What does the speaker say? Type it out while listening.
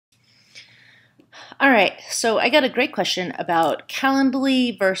All right, so I got a great question about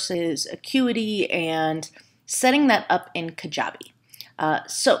Calendly versus Acuity and setting that up in Kajabi.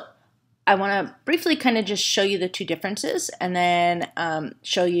 So I want to briefly kind of just show you the two differences and then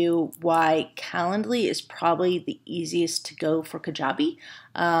show you why Calendly is probably the easiest to go for Kajabi.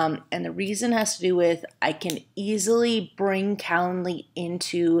 And the reason has to do with I can easily bring Calendly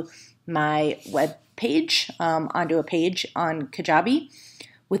into my web page, onto a page on Kajabi,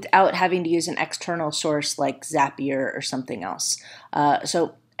 without having to use an external source like Zapier or something else.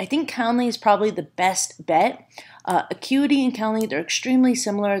 So I think Calendly is probably the best bet. Acuity and Calendly, they're extremely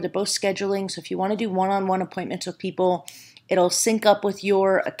similar. They're both scheduling. So if you want to do one-on-one appointments with people, it'll sync up with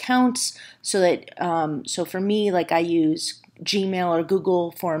your accounts so that, so for me, like I use Gmail or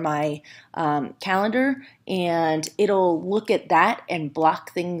Google for my calendar, and it'll look at that and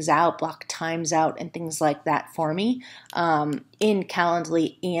block things out, block times out, and things like that for me in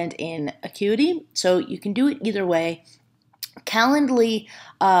Calendly and in Acuity. So you can do it either way. Calendly,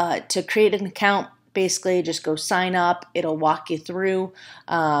 to create an account, basically just go sign up. It'll walk you through.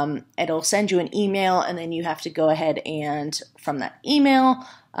 It'll send you an email, and then you have to go ahead and from that email,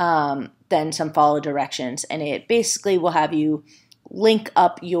 then some follow directions, and it basically will have you link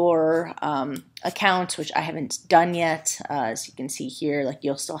up your accounts, which I haven't done yet. As you can see here, like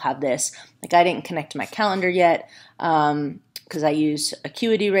you'll still have this. Like I didn't connect to my calendar yet because I use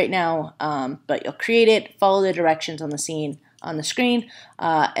Acuity right now, but you'll create it, follow the directions on the screen,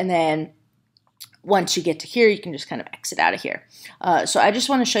 and then once you get to here, you can just kind of exit out of here. So I just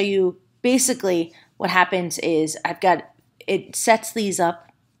want to show you basically what happens is it sets these up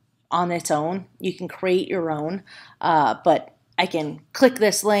on its own. You can create your own, but I can click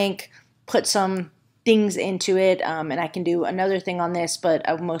this link, put some things into it, and I can do another thing on this, but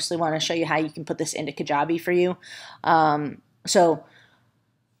I mostly want to show you how you can put this into Kajabi for you. So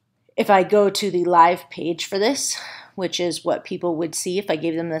if I go to the live page for this, which is what people would see if I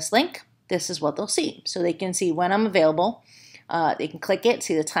gave them this link, this is what they'll see. So they can see when I'm available. They can click it,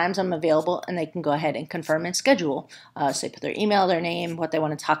 see the times I'm available, and they can go ahead and confirm and schedule. So they put their email, their name, what they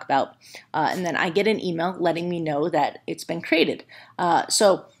want to talk about, and then I get an email letting me know that it's been created.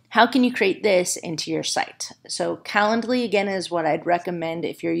 So how can you create this into your site? So Calendly, again, is what I'd recommend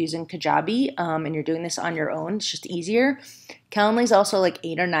if you're using Kajabi and you're doing this on your own. It's just easier. Calendly is also like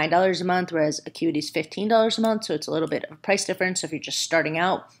 $8 or $9 a month, whereas Acuity is $15 a month, so it's a little bit of a price difference. So if you're just starting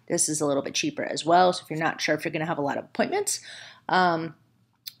out, this is a little bit cheaper as well. So if you're not sure if you're going to have a lot of appointments.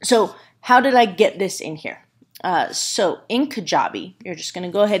 So how did I get this in here? So in Kajabi, you're just going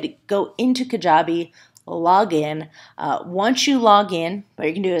to go ahead and go into Kajabi, log in. Once you log in, what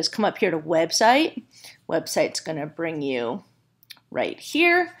you can do is come up here to website. Website's going to bring you right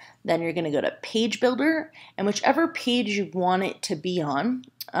here. Then you're going to go to page builder, and whichever page you want it to be on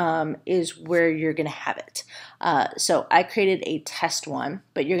is where you're going to have it. So I created a test one,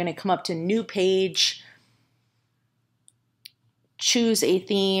 but you're going to come up to new page, choose a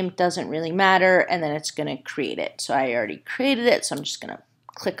theme, doesn't really matter, and then it's going to create it. So I already created it, so I'm just going to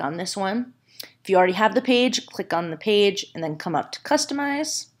click on this one. If you already have the page, click on the page and then come up to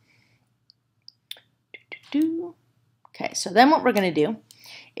customize. Okay, so then what we're going to do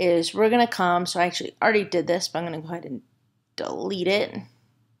is we're going to come, so I actually already did this, but I'm going to go ahead and delete it.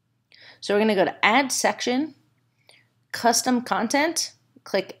 So we're going to go to add section, custom content,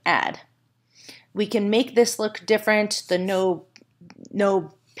 click add. We can make this look different, the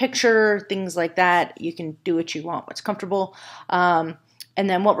no picture, things like that. You can do what you want, what's comfortable. And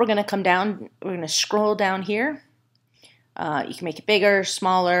then what we're going to come down, we're going to scroll down here. You can make it bigger,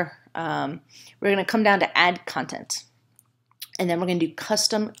 smaller. We're going to come down to add content. And then we're going to do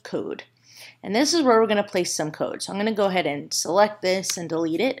custom code. And this is where we're going to place some code. So I'm going to go ahead and select this and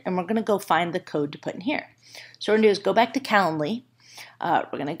delete it. And we're going to go find the code to put in here. So what we're going to do is go back to Calendly. We're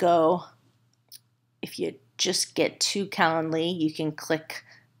going to go, if you just get to Calendly, you can click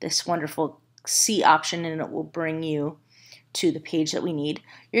this wonderful C option and it will bring you to the page that we need.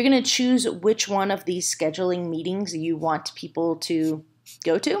 You're going to choose which one of these scheduling meetings you want people to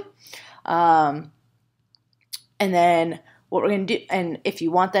go to. And then what we're going to do, and if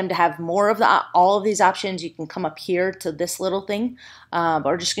you want them to have more of all of these options, you can come up here to this little thing. But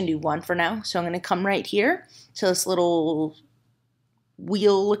we're just going to do one for now. So I'm going to come right here to this little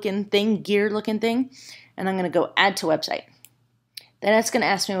wheel looking thing, gear looking thing, and I'm going to go add to website. Then it's going to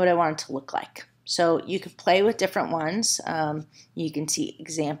ask me what I want it to look like. So you could play with different ones. You can see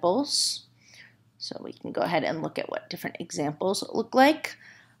examples. So we can go ahead and look at what different examples look like.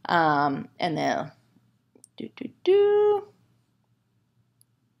 And then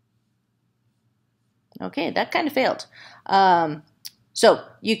Okay, that kind of failed. So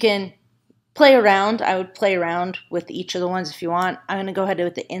you can play around. I would play around with each of the ones if you want. I'm going to go ahead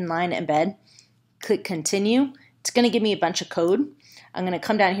with the Inline Embed. Click Continue. It's going to give me a bunch of code. I'm going to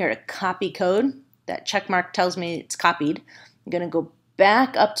come down here to Copy Code. That check mark tells me it's copied. I'm going to go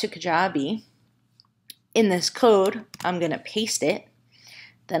back up to Kajabi. In this code, I'm going to paste it.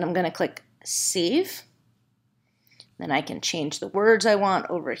 Then I'm going to click Save. Then I can change the words I want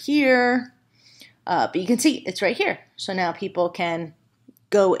over here. But you can see it's right here. So now people can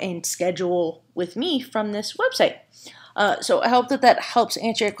go and schedule with me from this website. So I hope that helps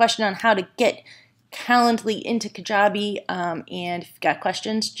answer your question on how to get Calendly into Kajabi. And if you've got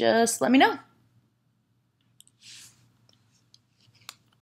questions, just let me know.